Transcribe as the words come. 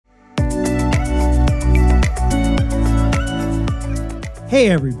Hey,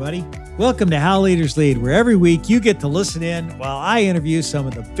 everybody. Welcome to How Leaders Lead, where every week you get to listen in while I interview some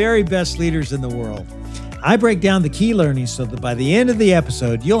of the very best leaders in the world. I break down the key learnings so that by the end of the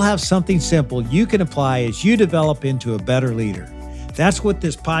episode, you'll have something simple you can apply as you develop into a better leader. That's what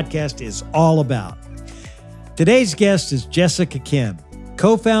this podcast is all about. Today's guest is Jessica Kim,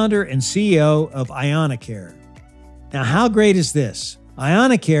 co-founder and CEO of IoniCare. Now, how great is this?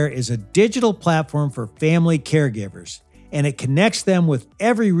 IoniCare is a digital platform for family caregivers, and it connects them with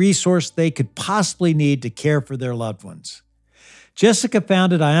every resource they could possibly need to care for their loved ones. Jessica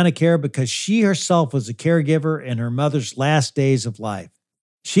founded IoniCare because she herself was a caregiver in her mother's last days of life.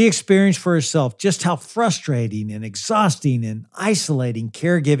 She experienced for herself just how frustrating and exhausting and isolating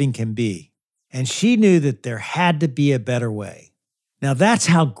caregiving can be. And she knew that there had to be a better way. Now, that's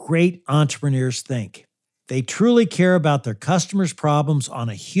how great entrepreneurs think. They truly care about their customers' problems on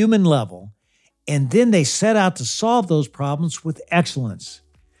a human level, and then they set out to solve those problems with excellence.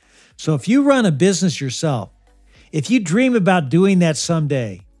 So if you run a business yourself, if you dream about doing that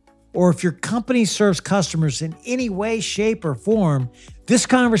someday, or if your company serves customers in any way, shape, or form, this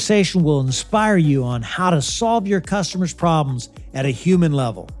conversation will inspire you on how to solve your customers' problems at a human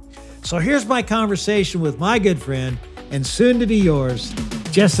level. So here's my conversation with my good friend, and soon to be yours,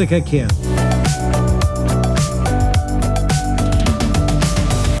 Jessica Kim.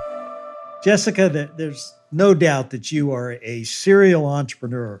 Jessica, there's no doubt that you are a serial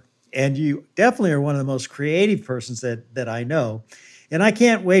entrepreneur, and you definitely are one of the most creative persons that I know. And I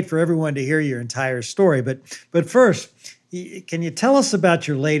can't wait for everyone to hear your entire story. But first, can you tell us about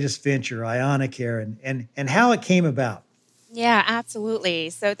your latest venture, IoniCare, and how it came about? Yeah, absolutely.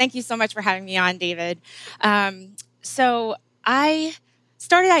 So thank you so much for having me on, David. So I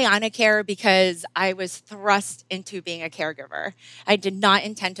started IoniCare because I was thrust into being a caregiver. I did not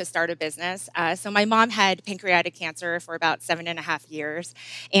intend to start a business. So my mom had pancreatic cancer for about 7.5 years.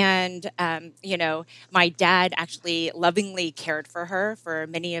 And, my dad actually lovingly cared for her for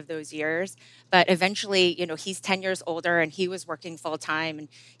many of those years. But eventually, he's 10 years older and he was working full time and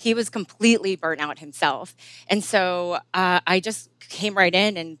he was completely burnt out himself. And so I just came right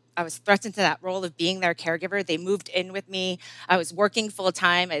in and I was thrust into that role of being their caregiver. They moved in with me. I was working full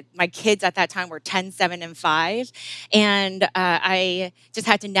time. My kids at that time were 10, 7, and 5. And I just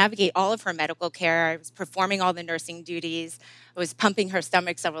had to navigate all of her medical care. I was performing all the nursing duties. I was pumping her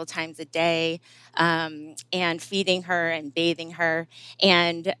stomach several times a day and feeding her and bathing her.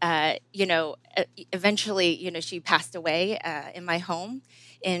 And, eventually, she passed away in my home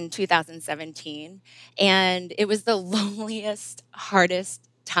in 2017. And it was the loneliest, hardest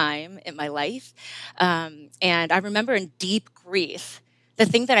time in my life. And I remember in deep grief, the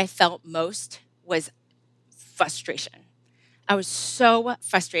thing that I felt most was frustration. I was so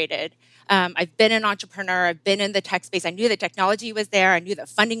frustrated. I've been an entrepreneur. I've been in the tech space. I knew the technology was there. I knew that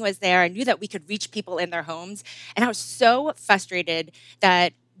funding was there. I knew that we could reach people in their homes. And I was so frustrated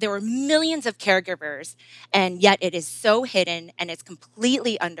that there were millions of caregivers, and yet it is so hidden and it's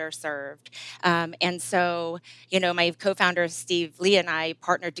completely underserved. And so, my co-founder, Steve Lee, and I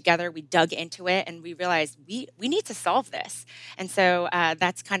partnered together. We dug into it and we realized we need to solve this. And so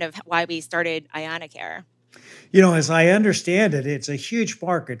that's kind of why we started IoniCare. As I understand it, it's a huge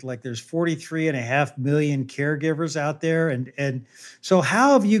market. Like there's 43.5 million caregivers out there. And so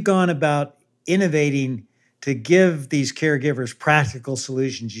how have you gone about innovating to give these caregivers practical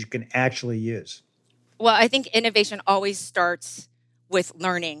solutions you can actually use? Well, I think innovation always starts with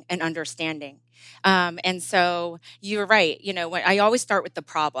learning and understanding. And so you're right. When I always start with the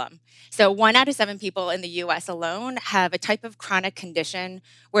problem. So 1 out of 7 people in the US alone have a type of chronic condition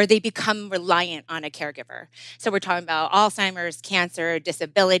where they become reliant on a caregiver. So we're talking about Alzheimer's, cancer,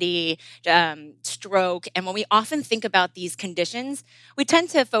 disability, stroke. And when we often think about these conditions, we tend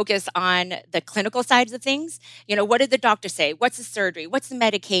to focus on the clinical sides of things. What did the doctor say? What's the surgery? What's the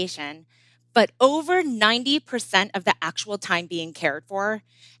medication? But over 90% of the actual time being cared for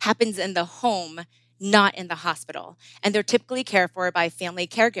happens in the home, not in the hospital. And they're typically cared for by family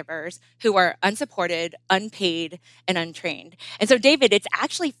caregivers who are unsupported, unpaid, and untrained. And so, David, it's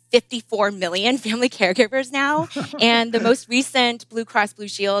actually 54 million family caregivers now. And the most recent Blue Cross Blue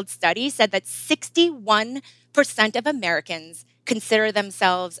Shield study said that 61% of Americans consider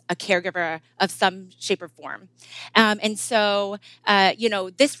themselves a caregiver of some shape or form. And so,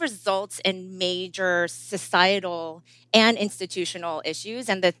 this results in major societal and institutional issues.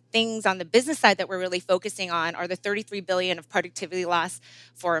 And the things on the business side that we're really focusing on are the 33 billion of productivity loss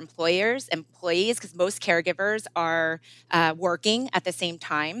for employees, because most caregivers are working at the same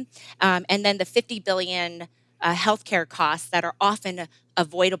time. And then the 50 billion healthcare costs that are often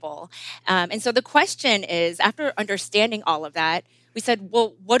avoidable. And so the question is, after understanding all of that, we said,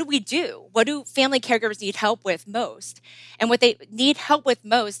 well, what do we do? What do family caregivers need help with most? And what they need help with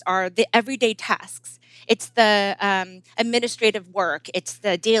most are the everyday tasks. It's the administrative work. It's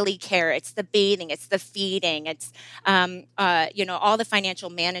the daily care. It's the bathing. It's the feeding. It's all the financial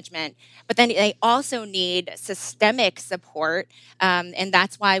management. But then they also need systemic support, and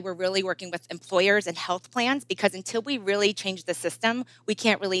that's why we're really working with employers and health plans, because until we really change the system, we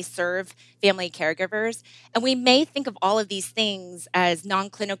can't really serve family caregivers. And we may think of all of these things as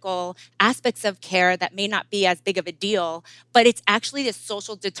non-clinical aspects of care that may not be as big of a deal, but it's actually the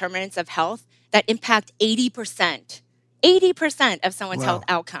social determinants of health that impact 80% of someone's health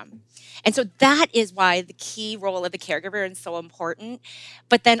outcome. And so that is why the key role of the caregiver is so important.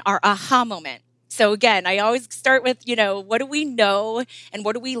 But then our aha moment. So again, I always start with, what do we know and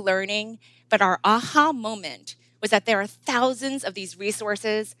what are we learning? But our aha moment was that there are thousands of these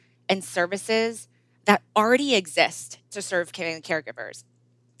resources and services that already exist to serve caregivers.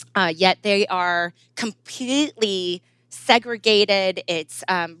 Yet they are completely segregated. It's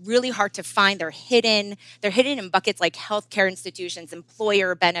really hard to find. They're hidden in buckets like healthcare institutions,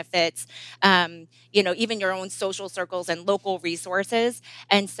 employer benefits, even your own social circles and local resources.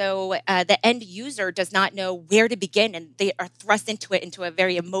 And so the end user does not know where to begin, and they are thrust into a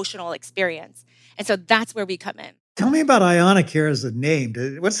very emotional experience. And so that's where we come in. Tell me about IoniCare as a name.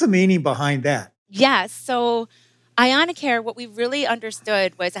 What's the meaning behind that? Yes. So IoniCare, what we really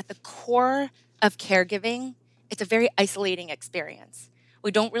understood was at the core of caregiving, it's a very isolating experience.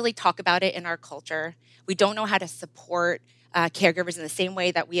 We don't really talk about it in our culture. We don't know how to support caregivers in the same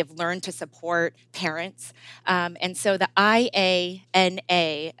way that we have learned to support parents. And so the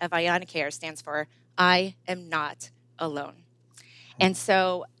IANA of IoniCare stands for I am not alone. And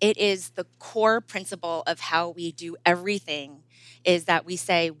so it is the core principle of how we do everything, is that we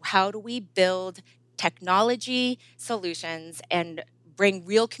say, how do we build technology solutions and bring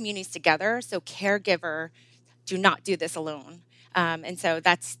real communities together so caregiver do not do this alone. And so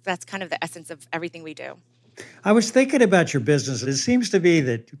that's kind of the essence of everything we do. I was thinking about your business. It seems to be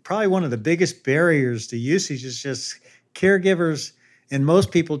that probably one of the biggest barriers to usage is just caregivers, and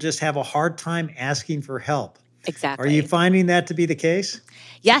most people just have a hard time asking for help. Exactly. Are you finding that to be the case?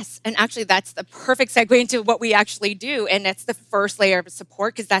 Yes. And actually, that's the perfect segue into what we actually do. And that's the first layer of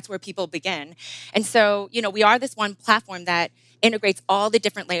support, because that's where people begin. And so, we are this one platform that integrates all the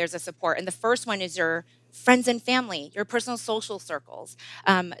different layers of support. And the first one is your friends and family, your personal social circles.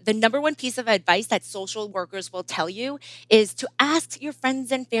 The number one piece of advice that social workers will tell you is to ask your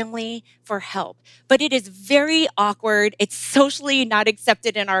friends and family for help. But it is very awkward. It's socially not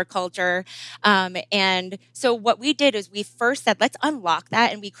accepted in our culture. And so what we did is we first said, let's unlock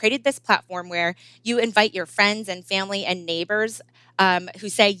that. And we created this platform where you invite your friends and family and neighbors who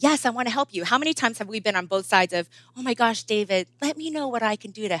say, yes, I want to help you. How many times have we been on both sides of, oh my gosh, David, let me know what I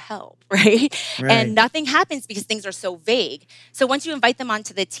can do to help, right? And nothing happens because things are so vague. So once you invite them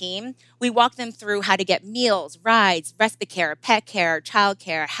onto the team, we walk them through how to get meals, rides, respite care, pet care,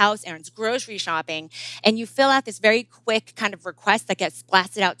 childcare, house errands, grocery shopping. And you fill out this very quick kind of request that gets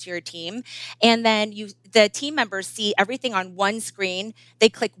blasted out to your team. And then the team members see everything on one screen. They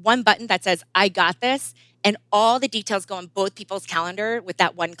click one button that says, I got this. And all the details go on both people's calendar with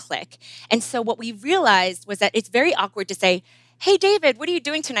that one click. And so what we realized was that it's very awkward to say, hey, David, what are you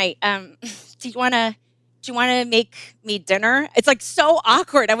doing tonight? Do you want to make me dinner? It's like so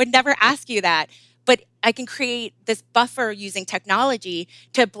awkward. I would never ask you that. But I can create this buffer using technology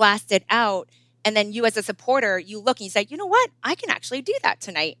to blast it out. And then you as a supporter, you look and you say, you know what? I can actually do that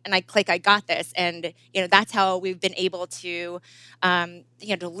tonight. And I click, I got this. And, that's how we've been able to,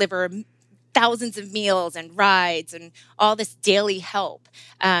 deliver thousands of meals and rides and all this daily help.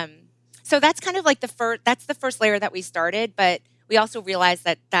 So that's kind of like that's the first layer that we started, but we also realized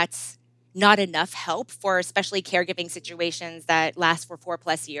that that's not enough help for especially caregiving situations that last for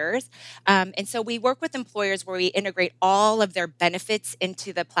 4+ years. And so we work with employers where we integrate all of their benefits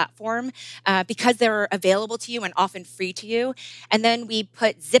into the platform because they're available to you and often free to you. And then we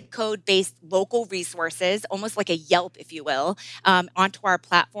put zip code-based local resources, almost like a Yelp, if you will, onto our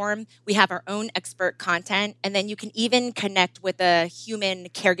platform. We have our own expert content, and then you can even connect with a human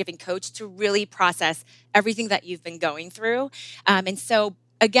caregiving coach to really process everything that you've been going through. And so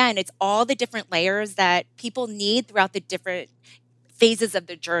again, it's all the different layers that people need throughout the different phases of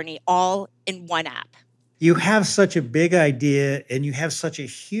the journey, all in one app. You have such a big idea and you have such a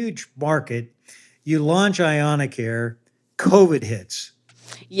huge market. You launch IoniCare, COVID hits.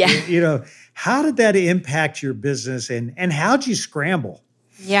 Yeah. How did that impact your business and how'd you scramble?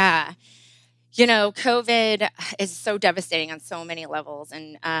 Yeah. COVID is so devastating on so many levels.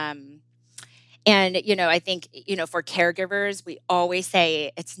 And And, I think, for caregivers, we always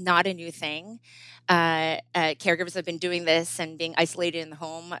say it's not a new thing. Caregivers have been doing this and being isolated in the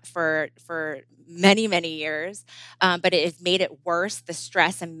home for many, many years, but it has made it worse. The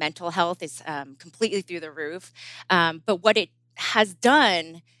stress and mental health is completely through the roof. But what it has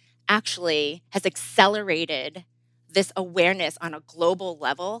done actually has accelerated this awareness on a global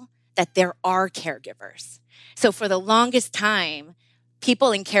level that there are caregivers. So for the longest time,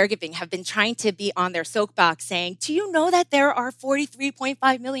 people in caregiving have been trying to be on their soapbox saying, do you know that there are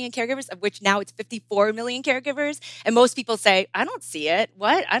 43.5 million caregivers, of which now it's 54 million caregivers? And most people say, I don't see it.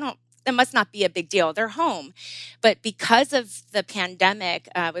 What? It must not be a big deal. They're home. But because of the pandemic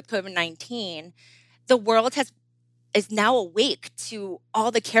with COVID-19, the world is now awake to all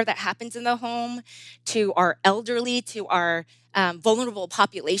the care that happens in the home, to our elderly, to our vulnerable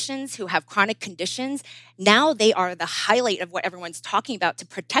populations who have chronic conditions. Now they are the highlight of what everyone's talking about to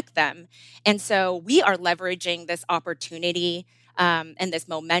protect them. And so we are leveraging this opportunity and this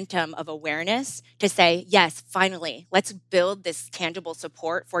momentum of awareness to say, yes, finally, let's build this tangible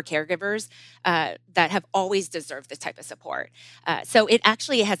support for caregivers that have always deserved this type of support. So it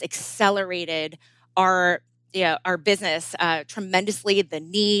actually has accelerated our business tremendously. The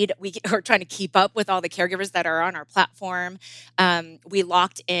need, we are trying to keep up with all the caregivers that are on our platform. We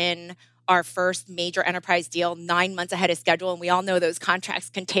locked in our first major enterprise deal 9 months ahead of schedule, and we all know those contracts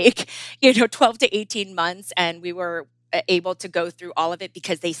can take 12 to 18 months, and we were able to go through all of it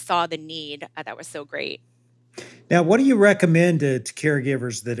because they saw the need that was so great. Now, what do you recommend to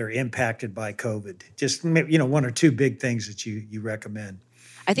caregivers that are impacted by COVID? Just one or two big things that you recommend.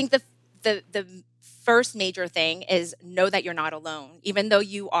 I think the first major thing is know that you're not alone. Even though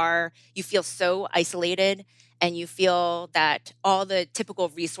you feel so isolated and you feel that all the typical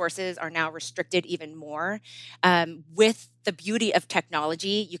resources are now restricted even more, with the beauty of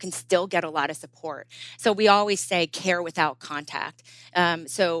technology, you can still get a lot of support. So we always say care without contact.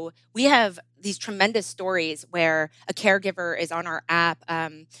 So we have these tremendous stories where a caregiver is on our app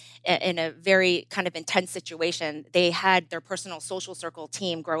in a very kind of intense situation. They had their personal social circle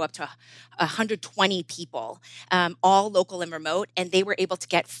team grow up to 120 people, all local and remote, and they were able to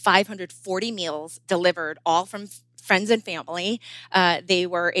get 540 meals delivered, all from friends and family. They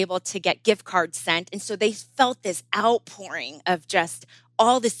were able to get gift cards sent. And so they felt this outpouring of just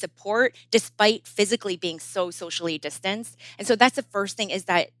all this support despite physically being so socially distanced. And so that's the first thing, is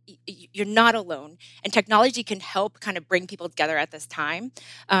that you're not alone. And technology can help kind of bring people together at this time.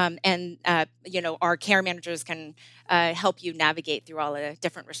 Our care managers can help you navigate through all the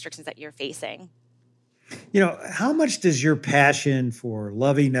different restrictions that you're facing. How much does your passion for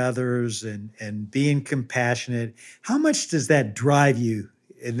loving others and being compassionate, how much does that drive you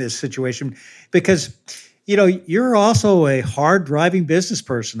in this situation? Because, you're also a hard driving business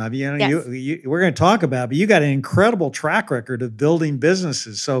person. I mean, Yes. we're going to talk about it, but you got an incredible track record of building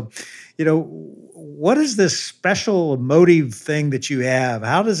businesses. So, what is this special emotive thing that you have?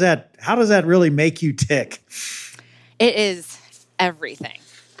 How does that really make you tick? It is everything.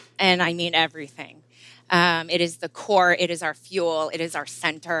 And I mean everything. It is the core. It is our fuel. It is our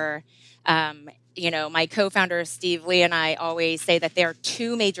center. My co-founder, Steve Lee, and I always say that there are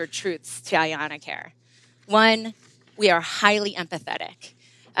two major truths to IoniCare. One, we are highly empathetic.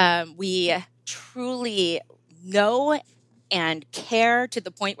 We truly know and care to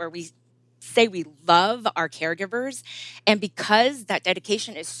the point where we say we love our caregivers. And because that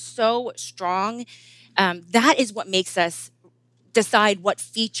dedication is so strong, that is what makes us decide what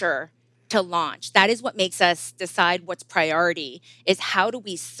feature to launch. That is what makes us decide what's priority, is how do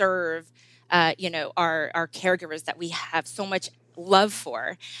we serve our caregivers that we have so much love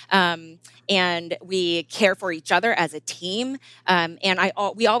for, and we care for each other as a team.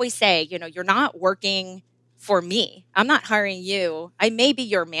 We always say, you're not working for me. I'm not hiring you. I may be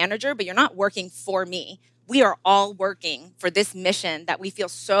your manager, but you're not working for me. We are all working for this mission that we feel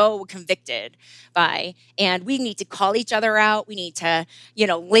so convicted by. And we need to call each other out. We need to,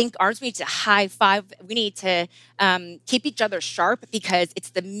 link arms. We need to high five. We need to keep each other sharp, because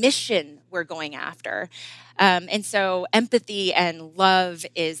it's the mission we're going after. And so empathy and love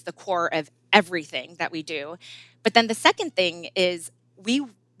is the core of everything that we do. But then the second thing is we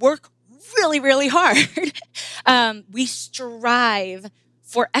work really, really hard. We strive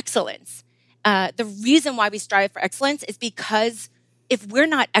for excellence. The reason why we strive for excellence is because if we're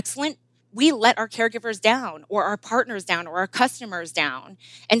not excellent, we let our caregivers down or our partners down or our customers down.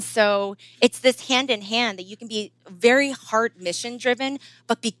 And so it's this hand in hand that you can be very hard mission driven,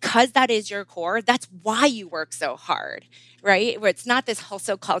 but because that is your core, that's why you work so hard, right? Where it's not this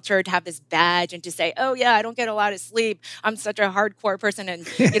hustle culture to have this badge and to say, oh yeah, I don't get a lot of sleep, I'm such a hardcore person, and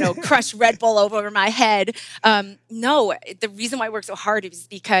crush Red Bull over my head. No, the reason why we work so hard is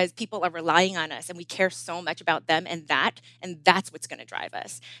because people are relying on us and we care so much about them, and that's what's going to drive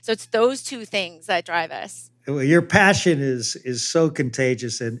us. So it's those two things that drive us. Well, your passion is so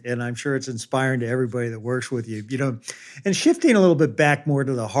contagious, and I'm sure it's inspiring to everybody that works with you. And shifting a little bit back more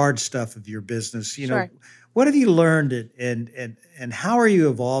to the hard stuff of your business, Sure. What have you learned, and how are you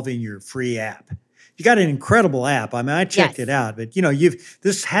evolving your free app? You got an incredible app. I mean, I checked Yes. it out, but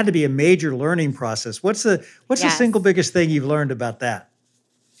this had to be a major learning process. What's the Yes. single biggest thing you've learned about that?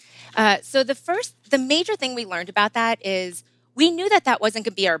 So the major thing we learned about that is we knew that wasn't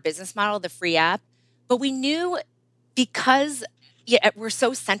going to be our business model, the free app, but we knew because we're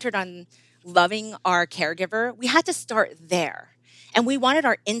so centered on loving our caregiver, we had to start there. And we wanted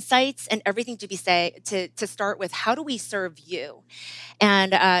our insights and everything to be to start with, how do we serve you?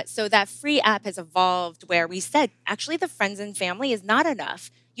 And so that free app has evolved where we said, actually, the friends and family is not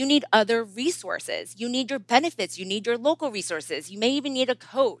enough. You need other resources. You need your benefits. You need your local resources. You may even need a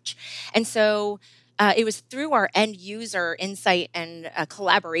coach. And so it was through our end user insight and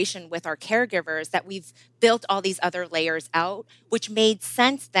collaboration with our caregivers that we've built all these other layers out, which made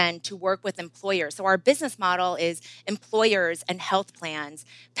sense then to work with employers. So our business model is employers and health plans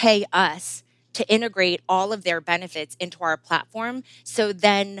pay us to integrate all of their benefits into our platform. So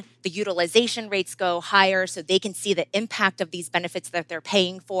then the utilization rates go higher so they can see the impact of these benefits that they're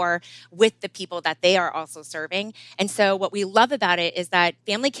paying for with the people that they are also serving. And so what we love about it is that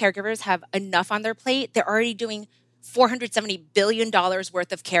family caregivers have enough on their plate. They're already doing $470 billion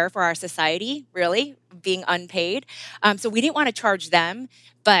worth of care for our society, really, being unpaid. So we didn't want to charge them,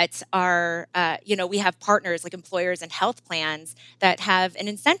 but we have partners like employers and health plans that have an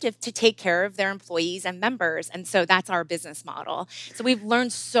incentive to take care of their employees and members. And so that's our business model. So we've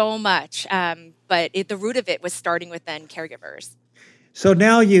learned so much, but the root of it was starting with then caregivers. So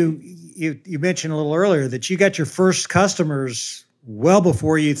now you mentioned a little earlier that you got your first customers well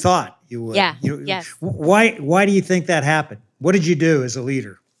before you thought you would. Yeah. Yes. Why do you think that happened? What did you do as a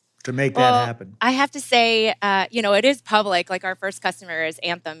leader to make that happen? I have to say, it is public. Like, our first customer is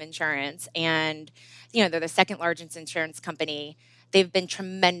Anthem Insurance, and they're the second largest insurance company. They've been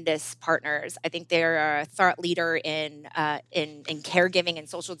tremendous partners. I think they're a thought leader in caregiving and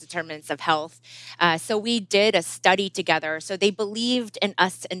social determinants of health. So we did a study together. So they believed in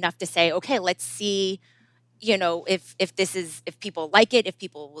us enough to say, okay, let's see, if people like it, if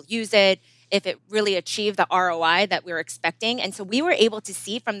people will use it, if it really achieved the ROI that we were expecting. And so we were able to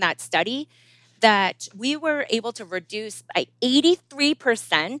see from that study that we were able to reduce by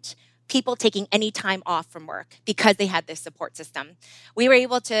 83% people taking any time off from work because they had this support system. We were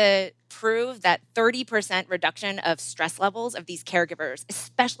able to prove that 30% reduction of stress levels of these caregivers,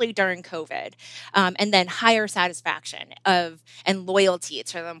 especially during COVID, and then higher satisfaction and loyalty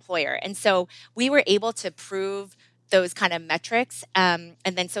to the employer. And so we were able to prove those kind of metrics. And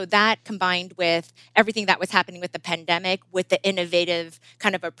then so that combined with everything that was happening with the pandemic, with the innovative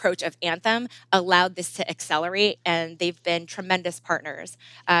kind of approach of Anthem, allowed this to accelerate, and they've been tremendous partners.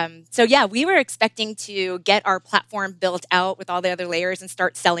 We were expecting to get our platform built out with all the other layers and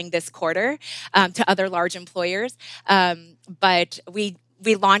start selling this quarter to other large employers. But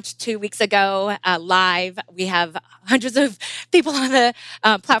we launched 2 weeks ago live. We have hundreds of people on the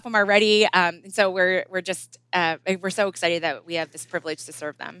platform already, and so we're so excited that we have this privilege to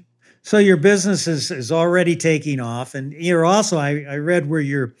serve them. So your business is already taking off, and you're also, I read where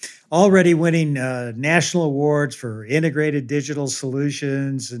you're already winning national awards for integrated digital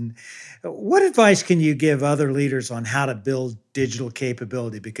solutions. And what advice can you give other leaders on how to build digital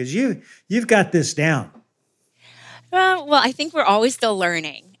capability? Because you've got this down. Well, I think we're always still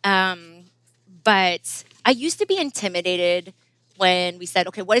learning. But I used to be intimidated when we said,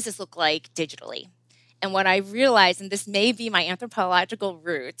 okay, what does this look like digitally? And what I realized, and this may be my anthropological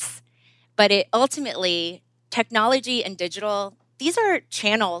roots, but it ultimately, technology and digital, these are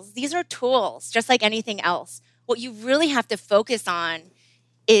channels, these are tools, just like anything else. What you really have to focus on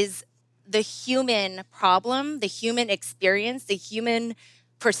is the human problem, the human experience, the human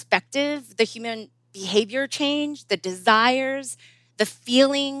perspective, the human behavior change, the desires, the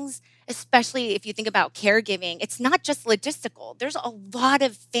feelings, especially if you think about caregiving. It's not just logistical. There's a lot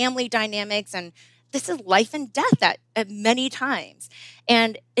of family dynamics, and this is life and death at many times.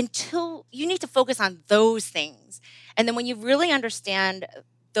 And until you need to focus on those things. And then when you really understand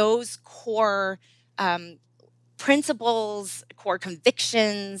those core principles, core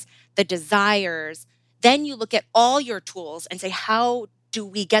convictions, the desires, then you look at all your tools and say, how do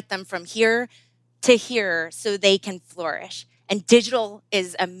we get them from here to here so they can flourish? And digital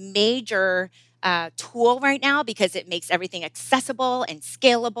is a major tool right now because it makes everything accessible and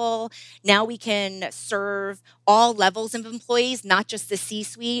scalable. Now we can serve all levels of employees, not just the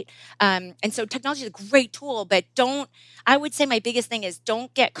C-suite. And so technology is a great tool, but I would say my biggest thing is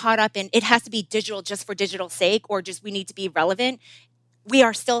don't get caught up in it has to be digital just for digital's sake, or just we need to be relevant. We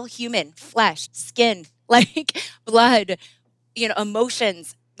are still human, flesh, skin, like blood,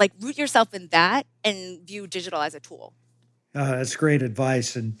 emotions. Like root yourself in that and view digital as a tool. That's great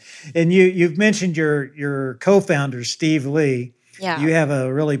advice. And you've mentioned your co-founder, Steve Lee. Yeah. You have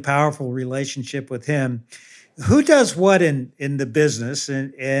a really powerful relationship with him. Who does what in the business,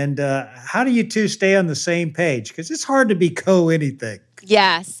 and how do you two stay on the same page? Because it's hard to be co-anything.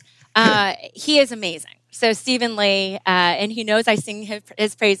 Yes. He is amazing. So Stephen Lee, and he knows I sing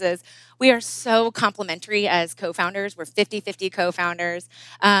his praises. We are so complementary as co-founders. We're 50-50 co-founders.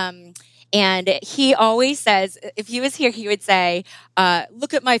 And he always says, if he was here, he would say,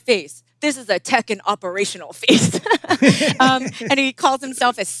 look at my face. This is a tech and operational face. And he calls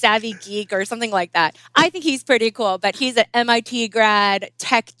himself a savvy geek or something like that. I think he's pretty cool, but he's an MIT grad,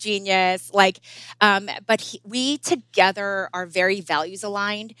 tech genius. But we together are very values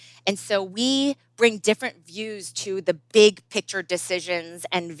aligned. And so we bring different views to the big picture decisions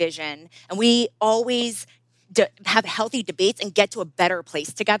and vision. And we always have healthy debates and get to a better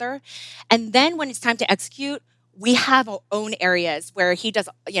place together. And then when it's time to execute, we have our own areas where he does,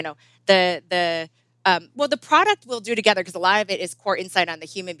 the product we'll do together because a lot of it is core insight on the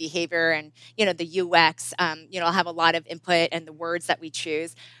human behavior and, the UX. I'll have a lot of input and the words that we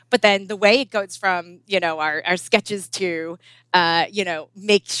choose. But then the way it goes from, our sketches to,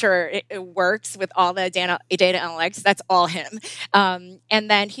 make sure it works with all the data analytics, that's all him. And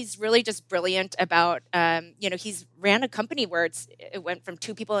then he's really just brilliant about, he's ran a company where it went from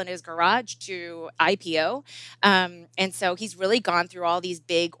 2 people in his garage to IPO. And so he's really gone through all these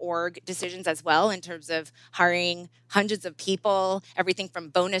big org decisions as well in terms of hiring hundreds of people, everything from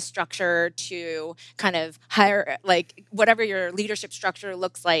bonus structure to kind of hire, like whatever your leadership structure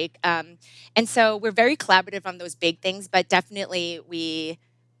looks like. And so we're very collaborative on those big things, but definitely we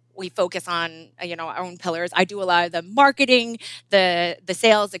focus on, our own pillars. I do a lot of the marketing, the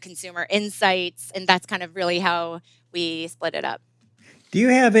sales, the consumer insights, and that's kind of really how we split it up. Do you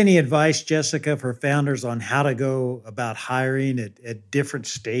have any advice, Jessica, for founders on how to go about hiring at different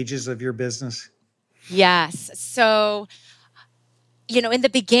stages of your business? Yes. So, in the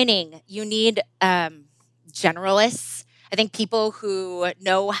beginning, you need generalists. I think people who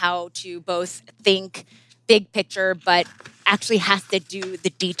know how to both think big picture, but actually has to do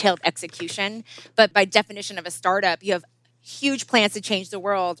the detailed execution. But by definition of a startup, you have huge plans to change the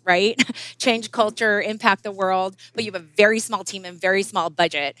world, right? Change culture, impact the world, but you have a very small team and very small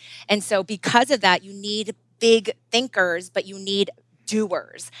budget. And so because of that, you need big thinkers, but you need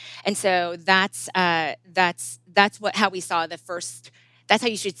doers. And so that's how we saw the first. That's how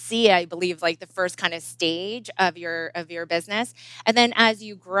you should see, I believe, like the first kind of stage of your business. And then as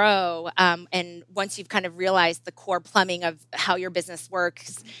you grow, and once you've kind of realized the core plumbing of how your business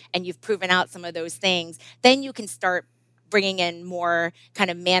works, and you've proven out some of those things, then you can start bringing in more kind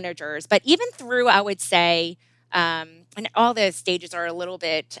of managers. But even through, I would say, and all the stages are a little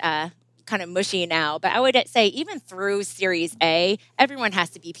bit kind of mushy now, but I would say even through Series A, everyone has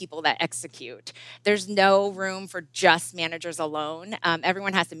to be people that execute. There's no room for just managers alone.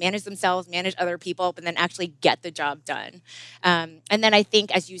 Everyone has to manage themselves, manage other people, but then actually get the job done. And then I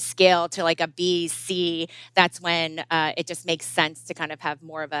think as you scale to like a B, C, that's when it just makes sense to kind of have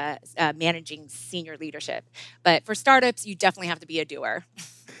more of a managing senior leadership. But for startups, you definitely have to be a doer.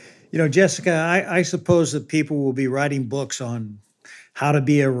 Jessica, I suppose that people will be writing books on how to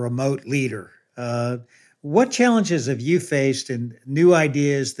be a remote leader. What challenges have you faced and new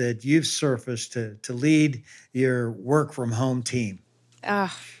ideas that you've surfaced to lead your work from home team?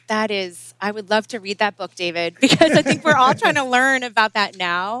 I would love to read that book, David, because I think we're all trying to learn about that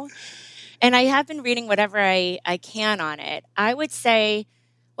now. And I have been reading whatever I can on it. I would say,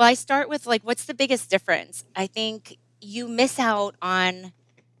 well, I start with like, what's the biggest difference? I think you miss out on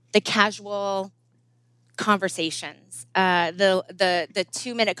the casual conversations, the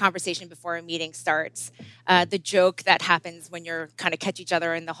 2-minute conversation before a meeting starts, the joke that happens when you're kind of catch each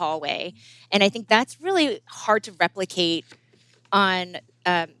other in the hallway. And I think that's really hard to replicate on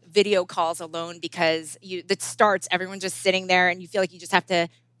video calls alone because it starts, everyone's just sitting there and you feel like you just have to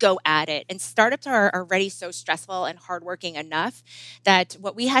go at it. And startups are already so stressful and hardworking enough that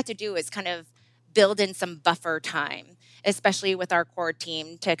what we had to do is kind of build in some buffer time, especially with our core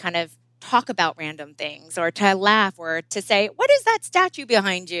team, to kind of talk about random things or to laugh or to say, what is that statue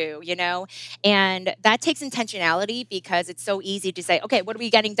behind you, And that takes intentionality, because it's so easy to say, okay, what are we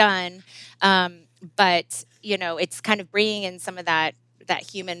getting done? But it's kind of bringing in some of that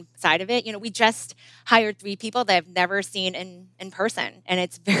human side of it. We just hired 3 people that I've never seen in person, and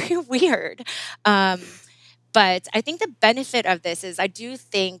it's very weird. But I think the benefit of this is, I do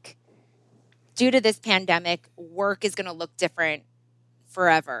think, due to this pandemic, work is going to look different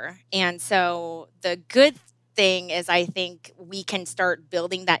forever. And so the good thing is, I think we can start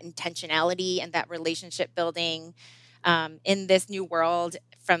building that intentionality and that relationship building in this new world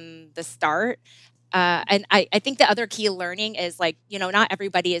from the start. And I think the other key learning is, not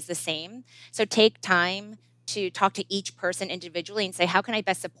everybody is the same. So take time to talk to each person individually and say, how can I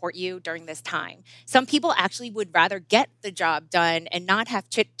best support you during this time? Some people actually would rather get the job done and not have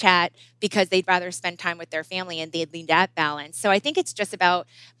chit chat, because they'd rather spend time with their family, and they need that balance. So I think it's just about,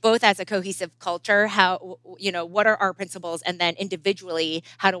 both as a cohesive culture, how, what are our principles? And then individually,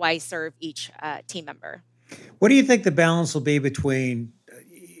 how do I serve each team member? What do you think the balance will be between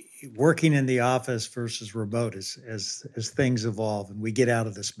working in the office versus remote as things evolve and we get out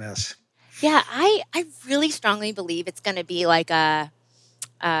of this mess? Yeah, I really strongly believe it's going to be like a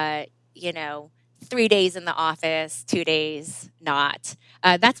 3 days in the office, 2 days not.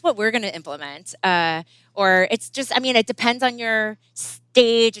 That's what we're going to implement. Or it's just, it depends on your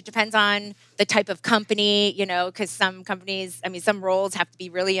stage. It depends on the type of company, because some companies, some roles have to be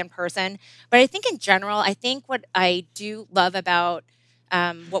really in person. But I think in general, I think what I do love about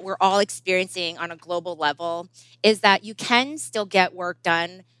what we're all experiencing on a global level is that you can still get work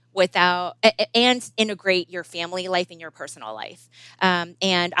done without and integrate your family life and your personal life.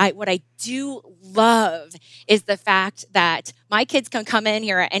 And what I do love is the fact that my kids can come in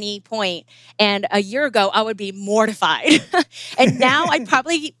here at any point. And a year ago, I would be mortified. And now I'd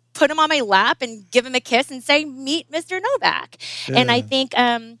probably put him on my lap and give him a kiss and say, meet Mr. Novak. Yeah. And I think,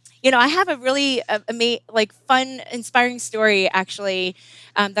 I have a really fun, inspiring story, actually,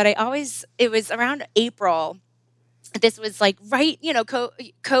 that it was around April. This was right,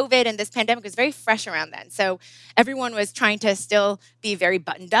 COVID and this pandemic was very fresh around then. So everyone was trying to still be very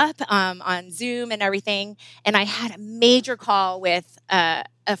buttoned up on Zoom and everything. And I had a major call with a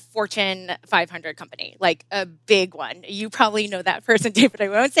Fortune 500 company, like a big one. You probably know that person, David. I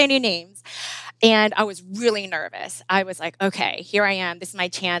won't say any names. And I was really nervous. I was like, okay, here I am. This is my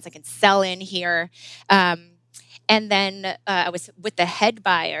chance. I can sell in here. And then I was with the head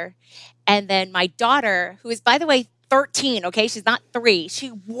buyer. And then my daughter, who is, by the way, 13, okay? She's not 3. She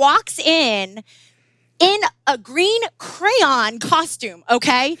walks in a green crayon costume,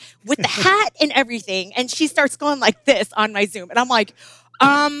 okay? With the hat and everything. And she starts going like this on my Zoom. And I'm like,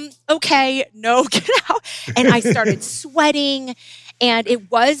 okay, no, get out. And I started sweating. And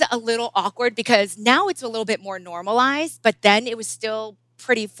it was a little awkward, because now it's a little bit more normalized, but then it was still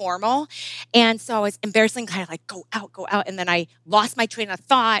pretty formal. And so I was embarrassingly kind of go out. And then I lost my train of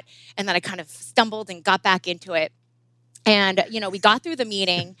thought. And then I kind of stumbled and got back into it. And, we got through the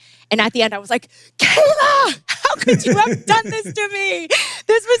meeting, and at the end I was like, Kayla, how could you have done this to me?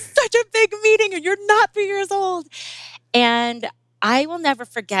 This was such a big meeting, and you're not 3 years old. And I will never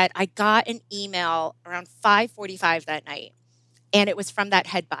forget, I got an email around 5:45 that night, and it was from that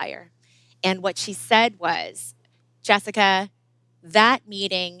head buyer. And what she said was, Jessica, that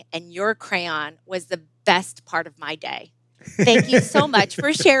meeting and your crayon was the best part of my day. Thank you so much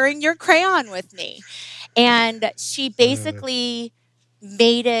for sharing your crayon with me. And she basically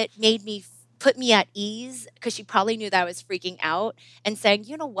put me at ease, because she probably knew that I was freaking out, and saying,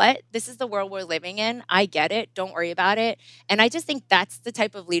 you know what, this is the world we're living in. I get it. Don't worry about it. And I just think that's the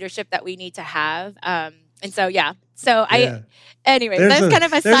type of leadership that we need to have. And so, yeah. So anyway, that's kind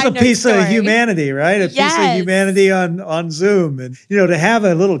of a side note. There's a piece story. of humanity, right? A piece of humanity on Zoom. And, to have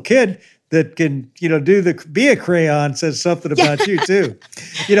a little kid that can, be a crayon says something about you too.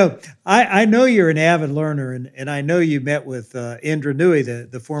 I know you're an avid learner, and I know you met with Indra Nooyi,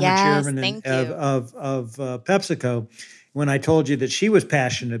 the former chairman of PepsiCo, when I told you that she was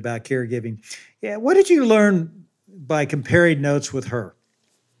passionate about caregiving. Yeah, what did you learn by comparing notes with her?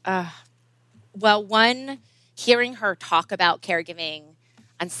 Well, one, hearing her talk about caregiving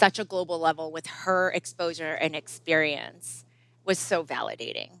on such a global level with her exposure and experience was so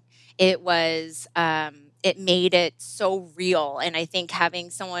validating. It was, it made it so real. And I think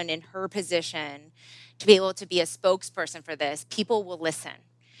having someone in her position to be able to be a spokesperson for this, people will listen.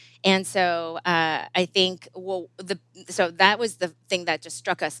 And so I think, so that was the thing that just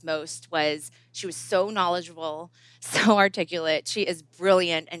struck us most was she was so knowledgeable, so articulate. She is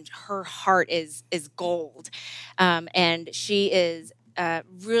brilliant, and her heart is gold. And she is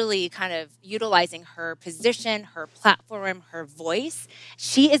really kind of utilizing her position, her platform, her voice.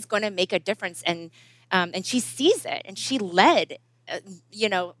 She is going to make a difference, and she sees it, and she led,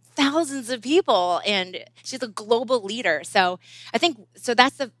 thousands of people, and she's a global leader. So I think so.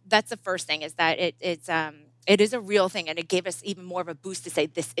 That's the first thing, is that it is a real thing, and it gave us even more of a boost to say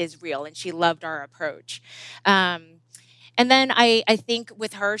this is real. And she loved our approach. And then I think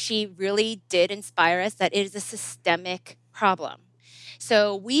with her, she really did inspire us that it is a systemic problem.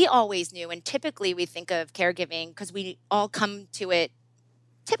 So we always knew, and typically we think of caregiving because we all come to it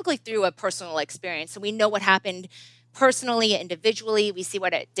typically through a personal experience. So we know what happened personally, individually. We see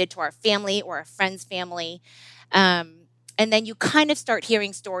what it did to our family or a friend's family. And then you kind of start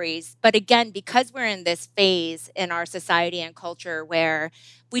hearing stories. But again, because we're in this phase in our society and culture where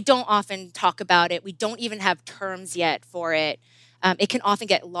we don't often talk about it, we don't even have terms yet for it, it can often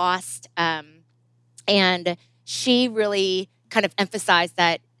get lost. And she really kind of emphasized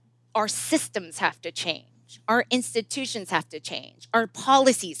that our systems have to change. Our institutions have to change. Our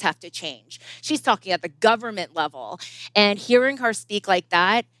policies have to change. She's talking at the government level. And hearing her speak like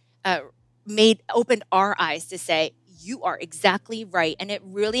that opened our eyes to say, you are exactly right. And it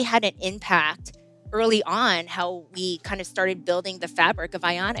really had an impact early on how we kind of started building the fabric of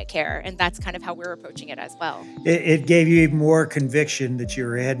IoniCare. And that's kind of how we're approaching it as well. It gave you even more conviction that you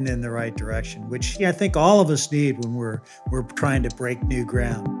were heading in the right direction, which I think all of us need when we're trying to break new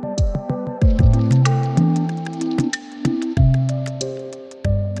ground.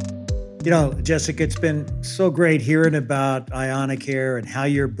 Jessica, it's been so great hearing about IoniCare and how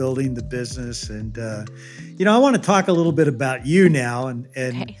you're building the business. And, I want to talk a little bit about you now and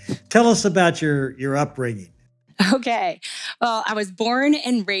Okay. Tell us about your upbringing. Okay. Well, I was born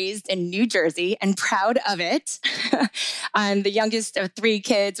and raised in New Jersey and proud of it. I'm the youngest of 3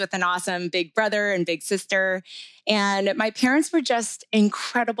 kids with an awesome big brother and big sister. And my parents were just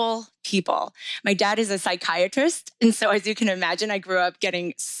incredible people. My dad is a psychiatrist. And so, as you can imagine, I grew up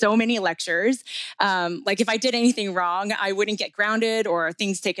getting so many lectures. Like if I did anything wrong, I wouldn't get grounded or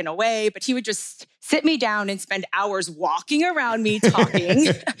things taken away, but he would just sit me down and spend hours walking around me talking.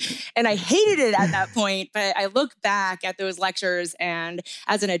 And I hated it at that point. But I look back at those lectures, and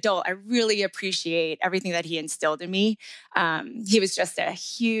as an adult, I really appreciate everything that he instilled in me. He was just a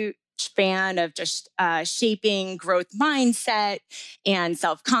huge fan of just shaping growth mindset and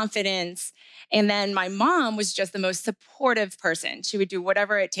self-confidence. And then my mom was just the most supportive person. She would do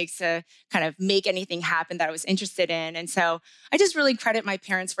whatever it takes to kind of make anything happen that I was interested in. And so I just really credit my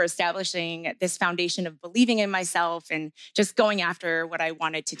parents for establishing this foundation of believing in myself and just going after what I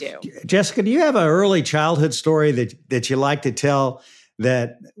wanted to do. Jessica, do you have an early childhood story that you like to tell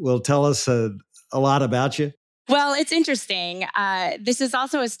that will tell us a lot about you? Well, it's interesting. This is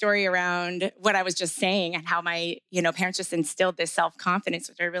also a story around what I was just saying and how my, parents just instilled this self-confidence,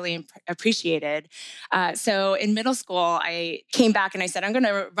 which I really appreciated. So in middle school, I came back and I said, I'm going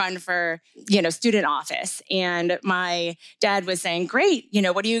to run for, student office. And my dad was saying, great,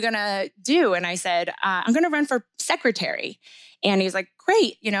 what are you going to do? And I said, I'm going to run for secretary. And he was like,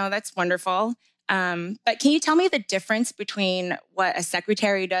 great, that's wonderful. But can you tell me the difference between what a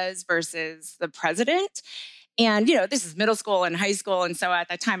secretary does versus the president? And, this is middle school and high school. And so at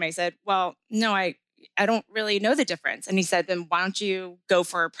that time I said, well, no, I don't really know the difference. And he said, then why don't you go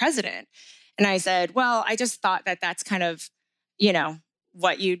for president? And I said, well, I just thought that that's kind of,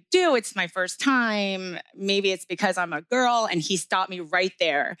 what you do. It's my first time. Maybe it's because I'm a girl. And he stopped me right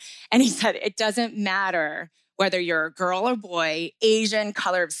there. And he said, it doesn't matter whether you're a girl or boy, Asian,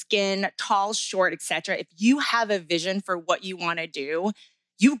 color of skin, tall, short, etc. If you have a vision for what you want to do,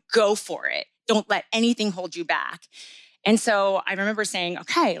 you go for it. Don't let anything hold you back. And so I remember saying,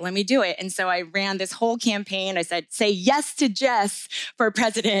 okay, let me do it. And so I ran this whole campaign. I said, say yes to Jess for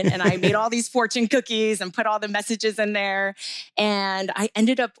president. And I made all these fortune cookies and put all the messages in there. And I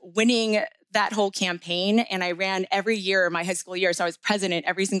ended up winning that whole campaign. And I ran every year of my high school year. So I was president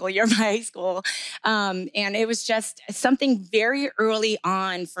every single year of my high school. And it was just something very early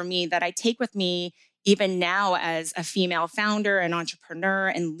on for me that I take with me even now as a female founder and entrepreneur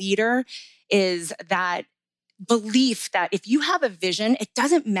and leader, is that belief that if you have a vision, it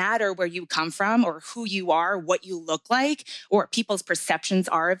doesn't matter where you come from or who you are, what you look like, or what people's perceptions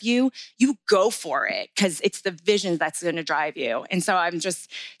are of you. You go for it because it's the vision that's going to drive you. And so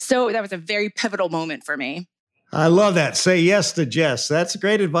that was a very pivotal moment for me. I love that. Say yes to Jess. That's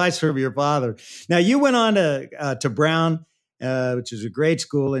great advice from your father. Now, you went on to Brown which is a great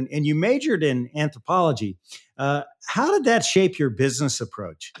school, and you majored in anthropology. How did that shape your business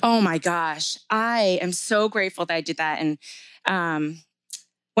approach? Oh my gosh. I am so grateful that I did that. And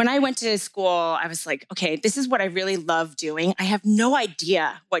when I went to school, I was like, okay, this is what I really love doing. I have no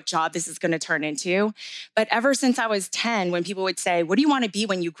idea what job this is going to turn into. But ever since I was 10, when people would say, what do you want to be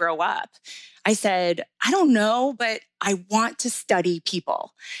when you grow up? I said, I don't know, but I want to study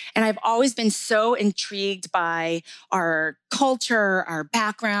people. And I've always been so intrigued by our culture, our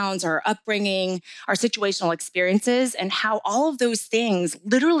backgrounds, our upbringing, our situational experiences, and how all of those things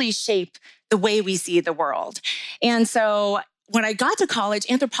literally shape the way we see the world. And so when I got to college,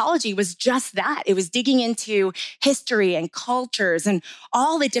 anthropology was just that. It was digging into history and cultures and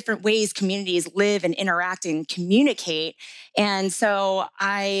all the different ways communities live and interact and communicate. And so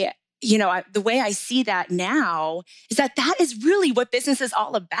the way I see that now is that is really what business is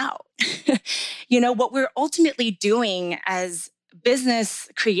all about. What we're ultimately doing as business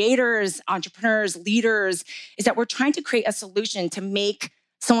creators, entrepreneurs, leaders, is that we're trying to create a solution to make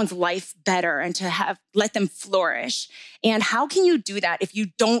someone's life better and to let them flourish. And how can you do that if you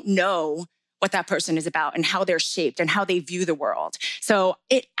don't know what that person is about and how they're shaped and how they view the world? So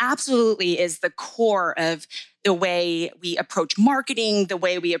it absolutely is the core of the way we approach marketing, the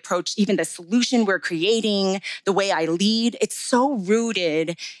way we approach even the solution we're creating, the way I lead. It's so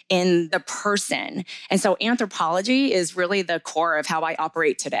rooted in the person. And so anthropology is really the core of how I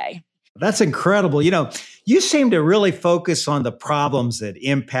operate today. That's incredible. You seem to really focus on the problems that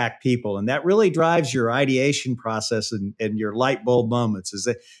impact people, and that really drives your ideation process and your light bulb moments.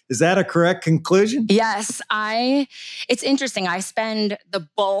 Is that a correct conclusion? Yes. It's interesting. I spend the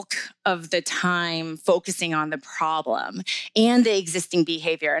bulk of the time focusing on the problem and the existing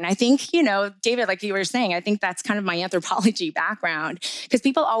behavior. And I think, David, like you were saying, I think that's kind of my anthropology background, because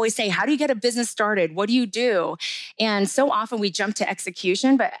people always say, how do you get a business started? What do you do? And so often we jump to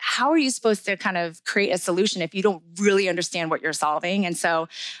execution, but how are you supposed to kind of create a solution if you don't really understand what you're solving? And so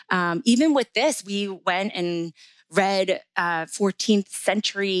even with this, we went and read 14th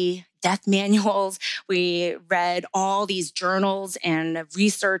century death manuals. We read all these journals and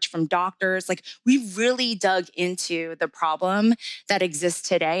research from doctors. Like, we really dug into the problem that exists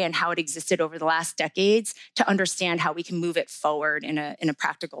today and how it existed over the last decades to understand how we can move it forward in a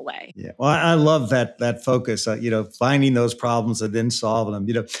practical way. Yeah, well, I love that focus. Finding those problems and then solving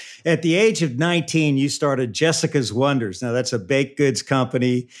them. At the age of 19, you started Jessica's Wonders. Now, that's a baked goods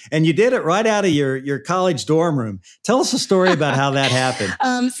company, and you did it right out of your college dorm room. Tell us a story about how that happened.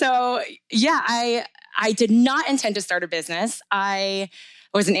 I did not intend to start a business. I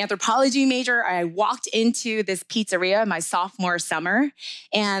was an anthropology major. I walked into this pizzeria my sophomore summer,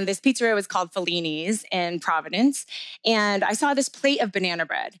 and this pizzeria was called Fellini's in Providence. And I saw this plate of banana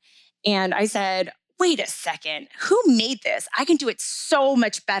bread, and I said, wait a second, who made this? I can do it so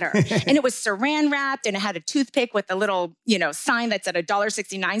much better. And it was saran wrapped, and it had a toothpick with a little, sign that said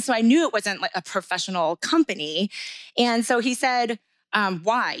 $1.69. So I knew it wasn't like a professional company. And so he said,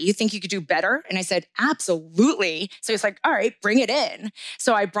 why? You think you could do better? And I said, absolutely. So he's like, all right, bring it in.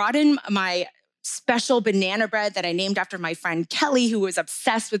 So I brought in my special banana bread that I named after my friend Kelly, who was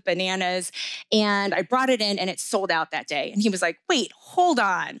obsessed with bananas. And I brought it in, and it sold out that day. And he was like, wait, hold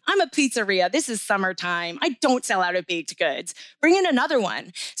on. I'm a pizzeria. This is summertime. I don't sell out of baked goods. Bring in another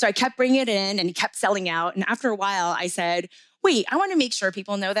one. So I kept bringing it in, and he kept selling out. And after a while, I said, wait, I want to make sure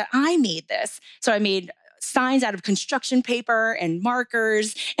people know that I made this. So I made signs out of construction paper and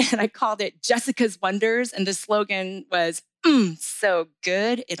markers, and I called it Jessica's Wonders. And the slogan was, so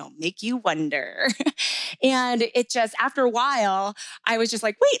good, it'll make you wonder. And it just, after a while, I was just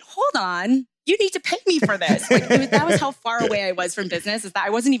like, wait, hold on. You need to pay me for this. That was how far away I was from business, is that I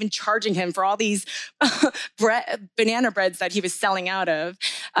wasn't even charging him for all these banana breads that he was selling out of.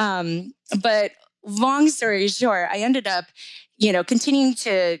 But long story short, I ended up continuing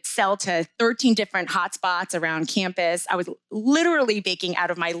to sell to 13 different hotspots around campus. I was literally baking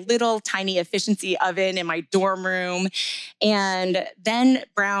out of my little tiny efficiency oven in my dorm room. And then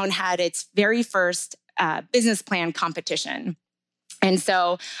Brown had its very first business plan competition. And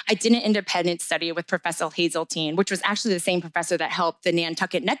so I did an independent study with Professor Hazeltine, which was actually the same professor that helped the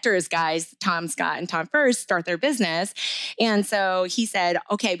Nantucket Nectars guys, Tom Scott and Tom First, start their business. And so he said,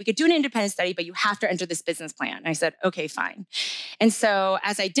 okay, we could do an independent study, but you have to enter this business plan. And I said, okay, fine. And so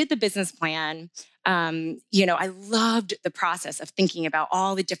as I did the business plan, I loved the process of thinking about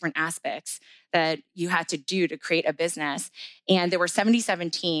all the different aspects that you had to do to create a business. And there were 77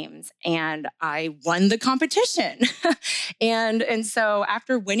 teams, and I won the competition. And so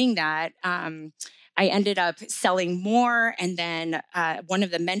after winning that, I ended up selling more. And then one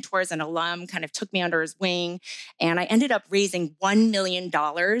of the mentors, an alum, kind of took me under his wing. And I ended up raising $1 million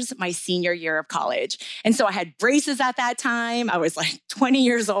my senior year of college. And so I had braces at that time. I was like 20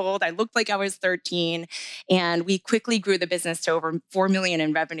 years old. I looked like I was 13. And we quickly grew the business to over $4 million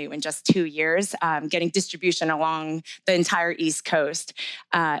in revenue in just 2 years, getting distribution along the entire East Coast.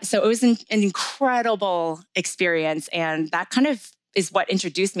 So it was an incredible experience. And that kind of is what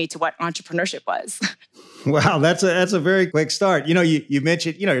introduced me to what entrepreneurship was. Wow, that's a very quick start. You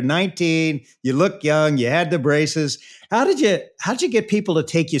mentioned, you're 19, you look young, you had the braces. How did you get people to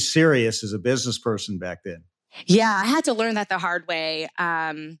take you serious as a business person back then? Yeah, I had to learn that the hard way.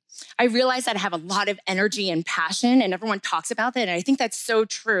 I realized that I have a lot of energy and passion, and everyone talks about that. And I think that's so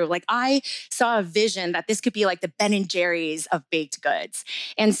true. Like, I saw a vision that this could be like the Ben and Jerry's of baked goods.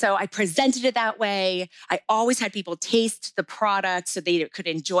 And so I presented it that way. I always had people taste the product so they could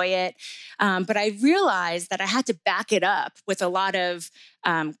enjoy it. But I realized that I had to back it up with a lot of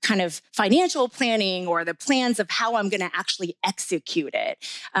kind of financial planning or the plans of how I'm going to actually execute it.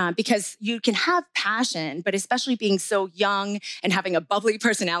 Because you can have passion, but especially being so young and having a bubbly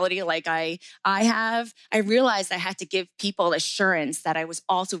personality like I have, I realized I had to give people assurance that I was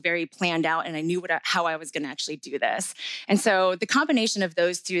also very planned out and I knew how I was going to actually do this. And so the combination of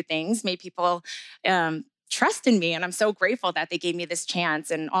those two things made people trust in me. And I'm so grateful that they gave me this chance.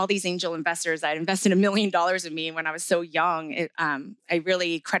 And all these angel investors that invested $1 million in me when I was so young, I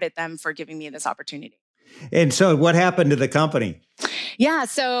really credit them for giving me this opportunity. And so what happened to the company? Yeah.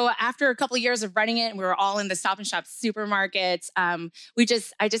 So after a couple of years of running it, and we were all in the Stop and Shop supermarkets,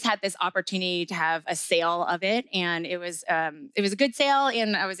 I just had this opportunity to have a sale of it. And it was a good sale.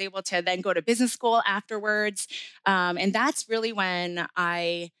 And I was able to then go to business school afterwards. And that's really when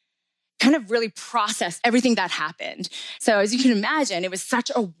I kind of really processed everything that happened. So as you can imagine, it was such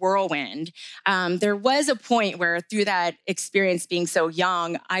a whirlwind. There was a point where through that experience being so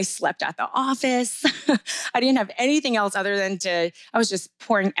young, I slept at the office. I didn't have anything else other than I was just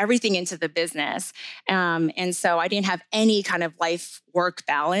pouring everything into the business. And so I didn't have any kind of life-work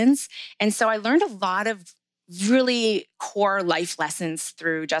balance. And so I learned a lot of really core life lessons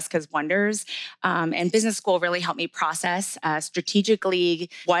through Jessica's Wonders. And business school really helped me process strategically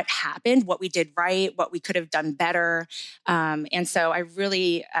what happened, what we did right, what we could have done better. And so I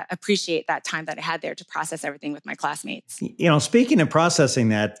really appreciate that time that I had there to process everything with my classmates. Speaking of processing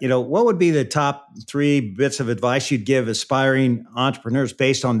that, what would be the top 3 bits of advice you'd give aspiring entrepreneurs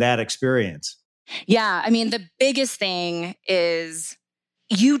based on that experience? Yeah, I mean, the biggest thing is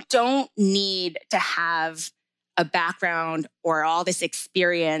you don't need to have a background or all this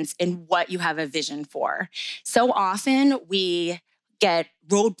experience in what you have a vision for. So often we get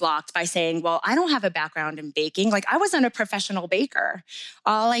roadblocked by saying, well, I don't have a background in baking. Like, I wasn't a professional baker.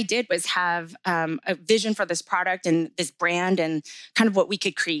 All I did was have a vision for this product and this brand and kind of what we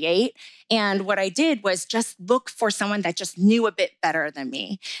could create. And what I did was just look for someone that just knew a bit better than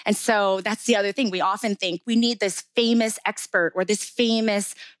me. And so that's the other thing. We often think we need this famous expert or this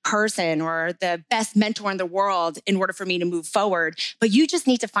famous person or the best mentor in the world in order for me to move forward. But you just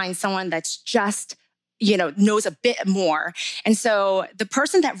need to find someone that's just knows a bit more. And so the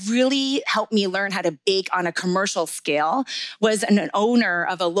person that really helped me learn how to bake on a commercial scale was an owner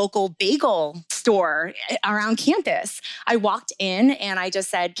of a local bagel store around campus. I walked in and I just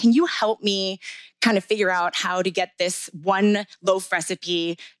said, can you help me kind of figure out how to get this one loaf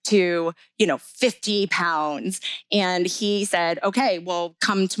recipe to, 50 pounds? And he said, okay, well,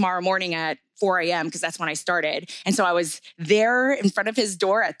 come tomorrow morning at 4 a.m. because that's when I started. And so I was there in front of his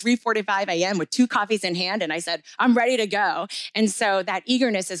door at 3:45 a.m. with 2 coffees in hand. And I said, I'm ready to go. And so that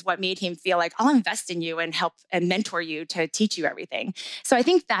eagerness is what made him feel like, I'll invest in you and help and mentor you to teach you everything. So I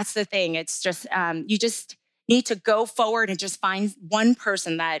think that's the thing. It's just, you just need to go forward and just find one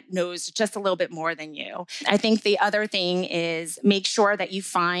person that knows just a little bit more than you. I think the other thing is make sure that you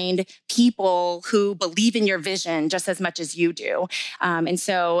find people who believe in your vision just as much as you do. And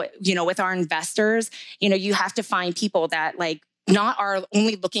so, with our investors, you have to find people that not are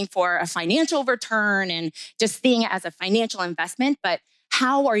only looking for a financial return and just seeing it as a financial investment, but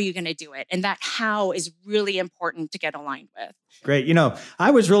how are you going to do it? And that how is really important to get aligned with. Great.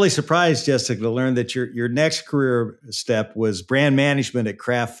 I was really surprised, Jessica, to learn that your next career step was brand management at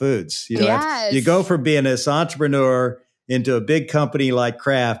Kraft Foods. Yes. You go from being this entrepreneur into a big company like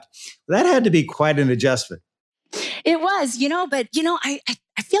Kraft. That had to be quite an adjustment. It was, but I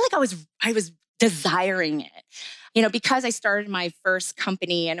feel like I was desiring it. Because I started my first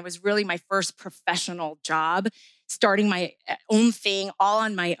company and it was really my first professional job, starting my own thing all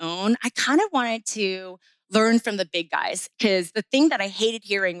on my own, I kind of wanted to learn from the big guys. Because the thing that I hated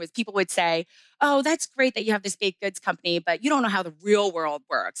hearing was people would say, oh, that's great that you have this baked goods company, but you don't know how the real world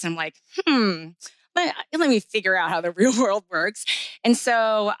works. I'm like, let me figure out how the real world works. And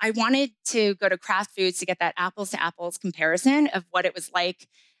so I wanted to go to Kraft Foods to get that apples to apples comparison of what it was like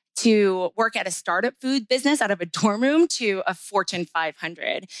to work at a startup food business out of a dorm room to a Fortune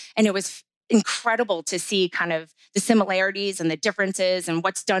 500. And it was incredible to see kind of the similarities and the differences and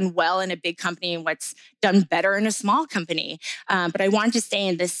what's done well in a big company and what's done better in a small company. But I wanted to stay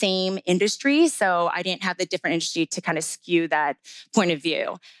in the same industry, so I didn't have the different industry to kind of skew that point of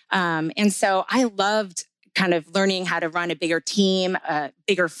view. And so I loved kind of learning how to run a bigger team,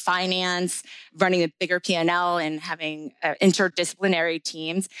 bigger finance, running a bigger P&L and having interdisciplinary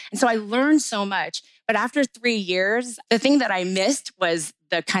teams. And so I learned so much. But after 3 years, the thing that I missed was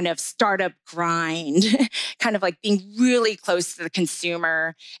the kind of startup grind, kind of like being really close to the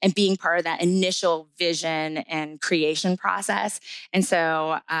consumer and being part of that initial vision and creation process. And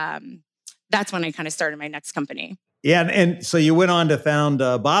so that's when I kind of started my next company. Yeah. And so you went on to found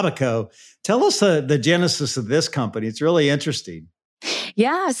Babaco. Tell us the genesis of this company. It's really interesting.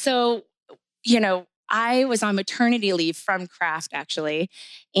 Yeah. So, I was on maternity leave from Kraft, actually,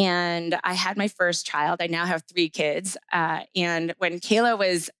 and I had my first child. I now have 3 kids. And when Kayla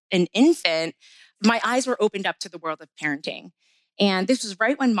was an infant, my eyes were opened up to the world of parenting. And this was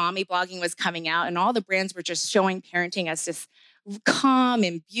right when mommy blogging was coming out, and all the brands were just showing parenting as this calm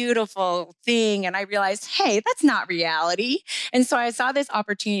and beautiful thing. And I realized, hey, that's not reality. And so I saw this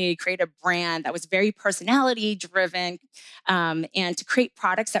opportunity to create a brand that was very personality driven and to create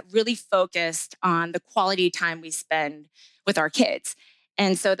products that really focused on the quality time we spend with our kids.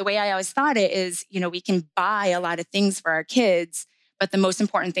 And so the way I always thought it is, we can buy a lot of things for our kids, but the most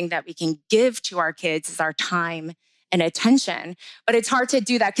important thing that we can give to our kids is our time and attention. But it's hard to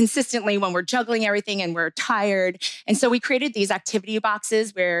do that consistently when we're juggling everything and we're tired. And so we created these activity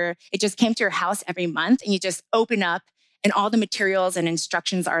boxes where it just came to your house every month and you just open up and all the materials and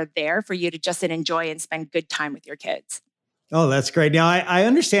instructions are there for you to just enjoy and spend good time with your kids. Oh, that's great. Now, I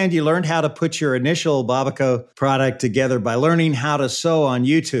understand you learned how to put your initial Babaco product together by learning how to sew on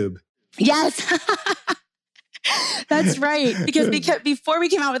YouTube. Yes. That's right. Because before we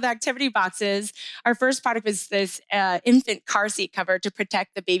came out with activity boxes, our first product was this infant car seat cover to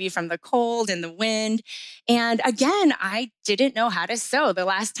protect the baby from the cold and the wind. And again, I didn't know how to sew. The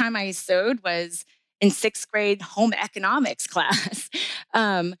last time I sewed was in 6th grade home economics class.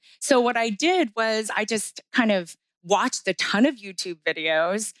 So what I did was I just kind of watched a ton of YouTube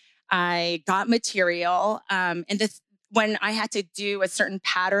videos. I got material. When I had to do a certain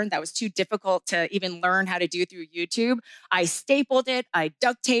pattern that was too difficult to even learn how to do through YouTube, I stapled it, I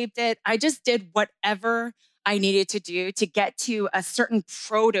duct taped it. I just did whatever I needed to do to get to a certain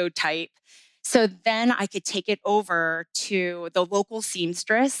prototype. So then I could take it over to the local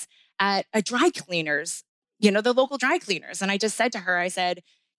seamstress at a dry cleaners, the local dry cleaners. And I just said to her, I said,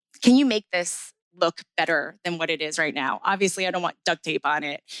 can you make this look better than what it is right now? Obviously, I don't want duct tape on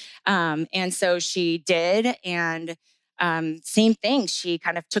it. And so she did. And same thing. She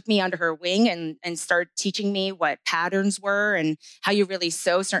kind of took me under her wing and started teaching me what patterns were and how you really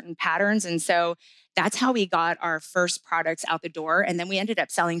sew certain patterns. And so that's how we got our first products out the door. And then we ended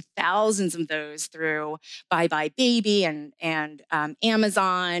up selling thousands of those through Bye Bye Baby and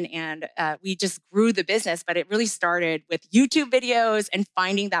Amazon. And we just grew the business. But it really started with YouTube videos and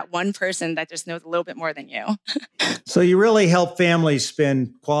finding that one person that just knows a little bit more than you. So you really help families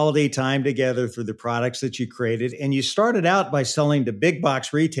spend quality time together through the products that you created. And you started out by selling to big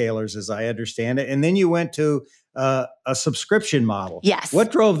box retailers, as I understand it. And then you went to a subscription model. Yes. What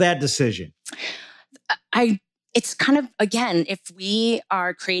drove that decision? It's kind of, again, if we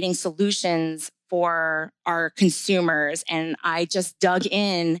are creating solutions for our consumers, and I just dug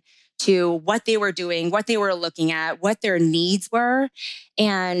in to what they were doing, what they were looking at, what their needs were.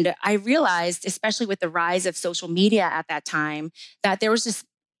 And I realized, especially with the rise of social media at that time, that there was this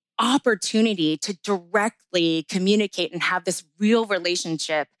opportunity to directly communicate and have this real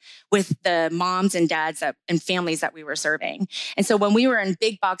relationship with the moms and dads and families that we were serving. And so when we were in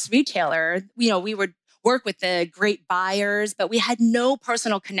big box retailer, we would work with the great buyers, but we had no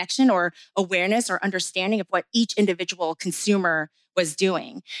personal connection or awareness or understanding of what each individual consumer was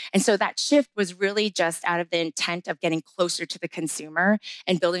doing. And so that shift was really just out of the intent of getting closer to the consumer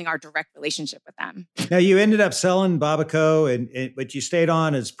and building our direct relationship with them. Now, you ended up selling Babaco, but you stayed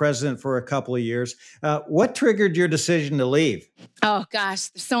on as president for a couple of years. What triggered your decision to leave? Oh, gosh,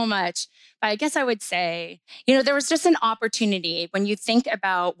 there's so much. But I guess I would say, there was just an opportunity when you think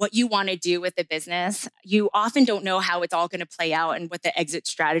about what you want to do with the business. You often don't know how it's all going to play out and what the exit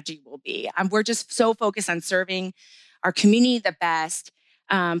strategy will be. We're just so focused on serving our community the best.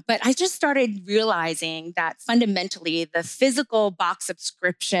 But I just started realizing that fundamentally the physical box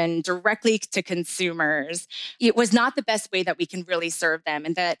subscription directly to consumers, it was not the best way that we can really serve them,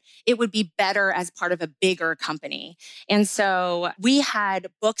 and that it would be better as part of a bigger company. And so we had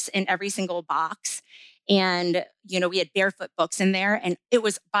books in every single box. And, we had barefoot books in there, and it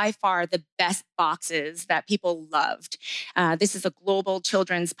was by far the best boxes that people loved. This is a global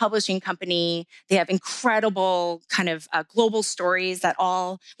children's publishing company. They have incredible kind of global stories that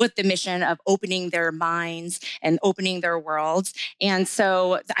all with the mission of opening their minds and opening their worlds. And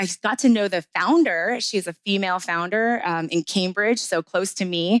so I got to know the founder. She's a female founder in Cambridge, so close to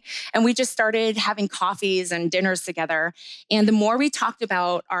me. And we just started having coffees and dinners together. And the more we talked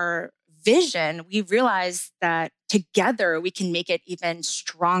about our vision, we realized that together we can make it even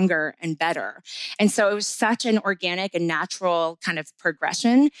stronger and better. And so it was such an organic and natural kind of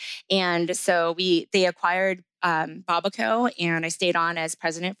progression. And so they acquired Babaco, and I stayed on as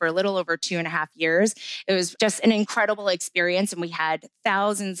president for a little over 2.5 years. It was just an incredible experience, and we had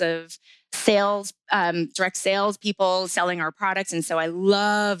thousands of direct sales people selling our products. And so I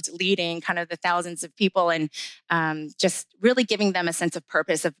loved leading kind of the thousands of people and just really giving them a sense of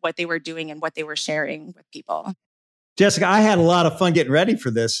purpose of what they were doing and what they were sharing with people. Jessica, I had a lot of fun getting ready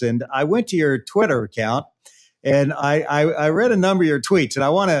for this, and I went to your Twitter account, and I read a number of your tweets, and I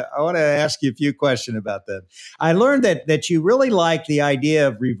want to ask you a few questions about that. I learned that you really like the idea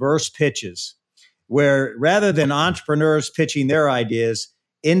of reverse pitches, where rather than entrepreneurs pitching their ideas,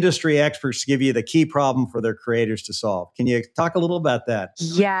 industry experts give you the key problem for their creators to solve. Can you talk a little about that?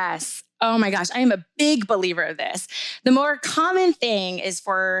 Yes. Oh my gosh, I am a big believer of this. The more common thing is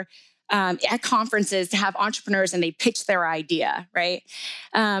for at conferences to have entrepreneurs and they pitch their idea, right?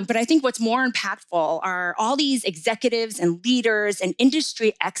 But I think what's more impactful are all these executives and leaders and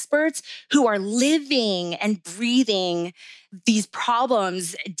industry experts who are living and breathing these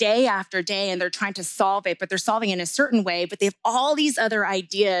problems day after day, and they're trying to solve it, but they're solving it in a certain way, but they have all these other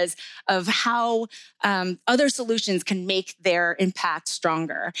ideas of how other solutions can make their impact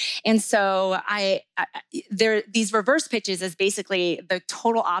stronger. And so these reverse pitches is basically the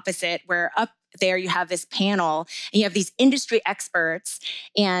total opposite, where up there you have this panel and you have these industry experts,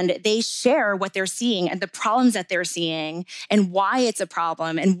 and they share what they're seeing and the problems that they're seeing and why it's a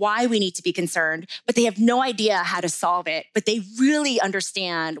problem and why we need to be concerned, but they have no idea how to solve it, but they really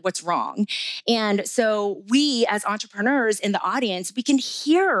understand what's wrong. And so we as entrepreneurs in the audience, we can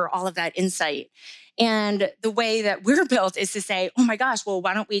hear all of that insight. And the way that we're built is to say, oh my gosh, well,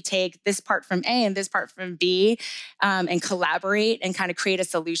 why don't we take this part from A and this part from B and collaborate and kind of create a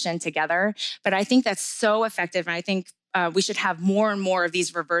solution together. But I think that's so effective. And I think we should have more and more of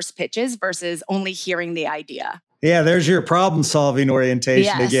these reverse pitches versus only hearing the idea. Yeah, there's your problem-solving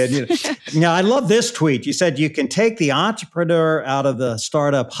orientation again. Now, I love this tweet. You said you can take the entrepreneur out of the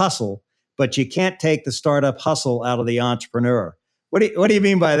startup hustle, but you can't take the startup hustle out of the entrepreneur. What do you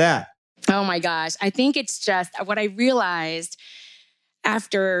mean by that? Oh my gosh. I think it's just what I realized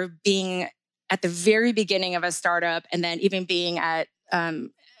after being at the very beginning of a startup, and then even being at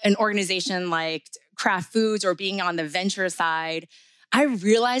an organization like Kraft Foods or being on the venture side, I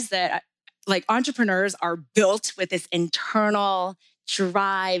realized that like entrepreneurs are built with this internal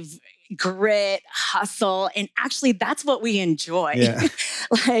drive, grit, hustle. And actually that's what we enjoy. Yeah.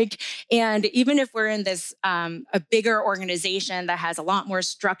 And even if we're in this, a bigger organization that has a lot more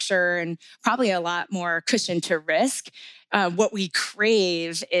structure and probably a lot more cushion to risk, what we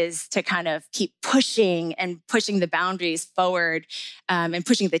crave is to kind of keep pushing the boundaries forward and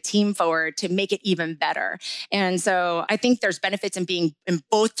pushing the team forward to make it even better. And so I think there's benefits in being in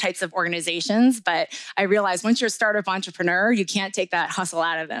both types of organizations, but I realized once you're a startup entrepreneur, you can't take that hustle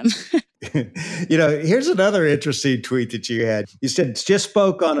out of them. Here's another interesting tweet that you had. You said, just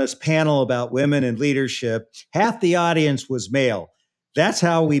spoke on this panel about women in leadership. Half the audience was male. That's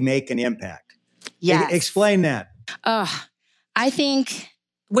how we make an impact. Yes. Explain that. I think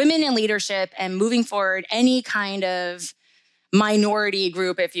women in leadership and moving forward, any kind of minority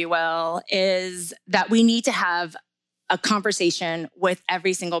group, if you will, is that we need to have a conversation with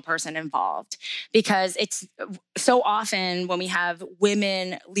every single person involved, because it's so often when we have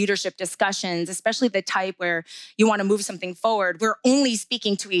women leadership discussions, especially the type where you want to move something forward, we're only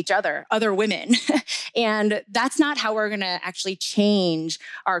speaking to each other women. And that's not how we're going to actually change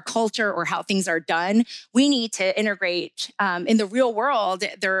our culture or how things are done. We need to integrate in the real world.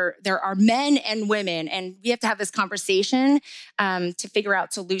 There are men and women, and we have to have this conversation to figure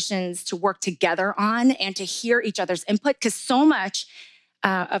out solutions to work together on and to hear each other's input, because so much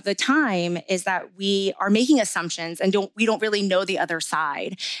of the time is that we are making assumptions and we don't really know the other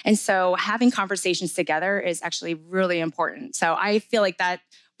side. And so having conversations together is actually really important. So I feel like that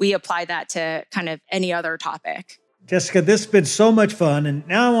we apply that to kind of any other topic. Jessica, this has been so much fun, and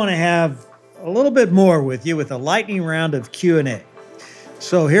now I want to have a little bit more with you with a lightning round of Q&A.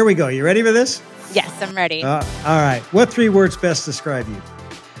 So here we go. You ready for this? Yes, I'm ready. All right. What 3 words best describe you?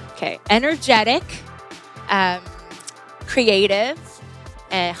 Okay. Energetic, creative,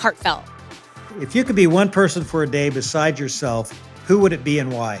 and heartfelt. If you could be one person for a day beside yourself, who would it be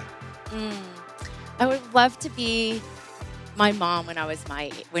and why? I would love to be my mom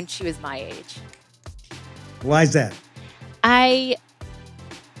when she was my age. Why is that? I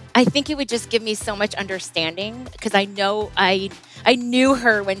think it would just give me so much understanding because I know I knew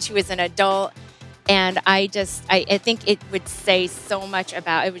her when she was an adult, and I think it would say so much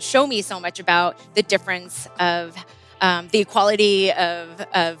about, it would show me so much about the difference of the equality of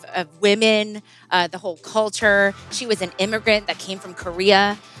women, the whole culture. She was an immigrant that came from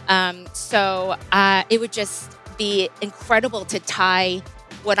Korea. So it would just be incredible to tie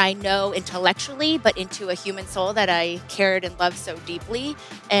what I know intellectually, but into a human soul that I cared and loved so deeply.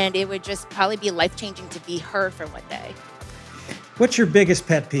 And it would just probably be life-changing to be her for one day. What's your biggest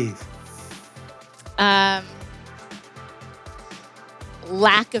pet peeve? Lack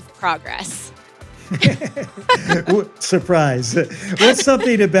of progress. Surprise. What's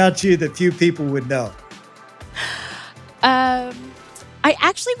something about you that few people would know? I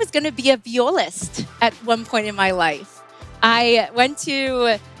actually was going to be a violist at one point in my life. I went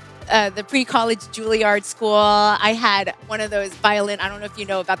to the pre-college Juilliard school. I had one of those violin, I don't know if you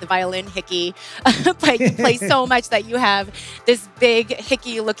know about the violin hickey, but you play so much that you have this big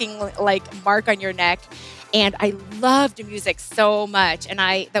hickey looking like mark on your neck. And I loved music so much. And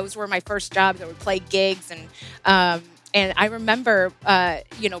those were my first jobs. I would play gigs. And I remember,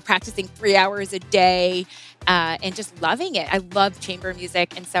 practicing 3 hours a day and just loving it. I love chamber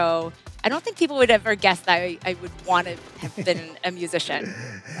music. And so I don't think people would ever guess that I would want to have been a musician.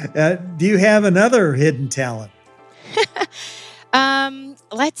 Do you have another hidden talent?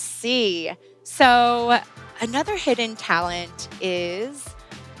 Let's see. So another hidden talent is,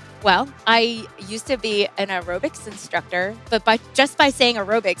 well, I used to be an aerobics instructor, but just by saying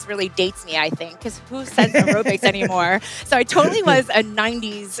aerobics really dates me, I think, because who says aerobics anymore? So I totally was a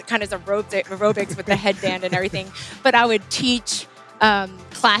 90s kind of aerobics with the headband and everything, but I would teach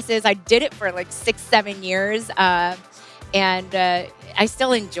classes. I did it for like 6-7 years, and I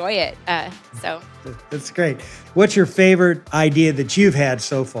still enjoy it. So that's great. What's your favorite idea that you've had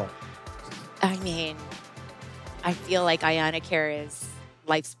so far? I mean, I feel like IoniCare is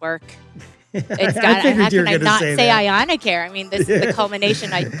life's work. It's got. How can I not say IoniCare? I mean, this is the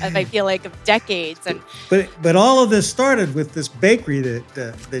culmination. I feel like of decades. And but all of this started with this bakery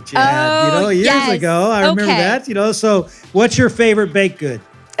that you had, years ago. I remember that. So what's your favorite baked good?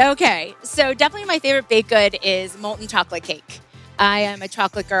 Okay, so definitely my favorite baked good is molten chocolate cake. I am a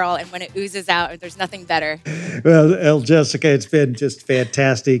chocolate girl, and when it oozes out, there's nothing better. Well, Jessica, it's been just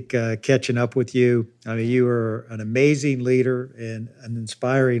fantastic catching up with you. I mean, you are an amazing leader and an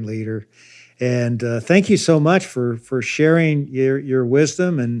inspiring leader. And thank you so much for sharing your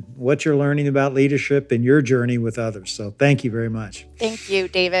wisdom and what you're learning about leadership and your journey with others. So thank you very much. Thank you,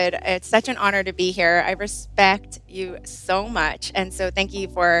 David. It's such an honor to be here. I respect you so much. And so thank you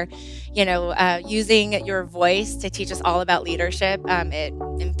for, using your voice to teach us all about leadership. It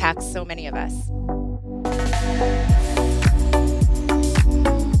impacts so many of us.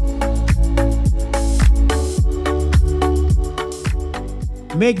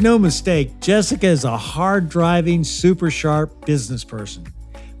 Make no mistake, Jessica is a hard-driving, super sharp business person.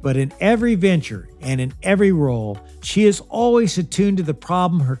 But in every venture and in every role, she is always attuned to the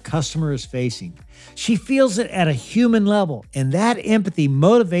problem her customer is facing. She feels it at a human level, and that empathy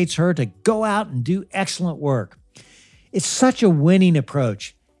motivates her to go out and do excellent work. It's such a winning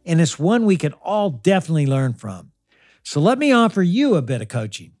approach, and it's one we can all definitely learn from. So let me offer you a bit of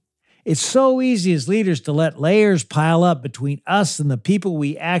coaching. It's so easy as leaders to let layers pile up between us and the people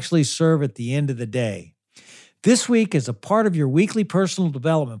we actually serve at the end of the day. This week, as a part of your weekly personal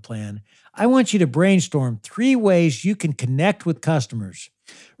development plan, I want you to brainstorm 3 ways you can connect with customers.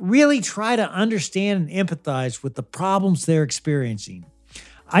 Really try to understand and empathize with the problems they're experiencing.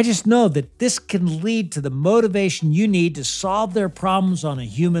 I just know that this can lead to the motivation you need to solve their problems on a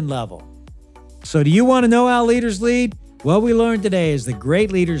human level. So do you want to know how leaders lead? What we learned today is that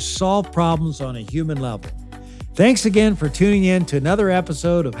great leaders solve problems on a human level. Thanks again for tuning in to another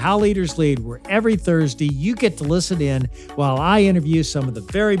episode of How Leaders Lead, where every Thursday you get to listen in while I interview some of the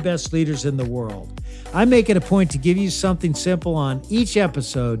very best leaders in the world. I make it a point to give you something simple on each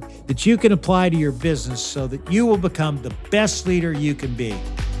episode that you can apply to your business so that you will become the best leader you can be.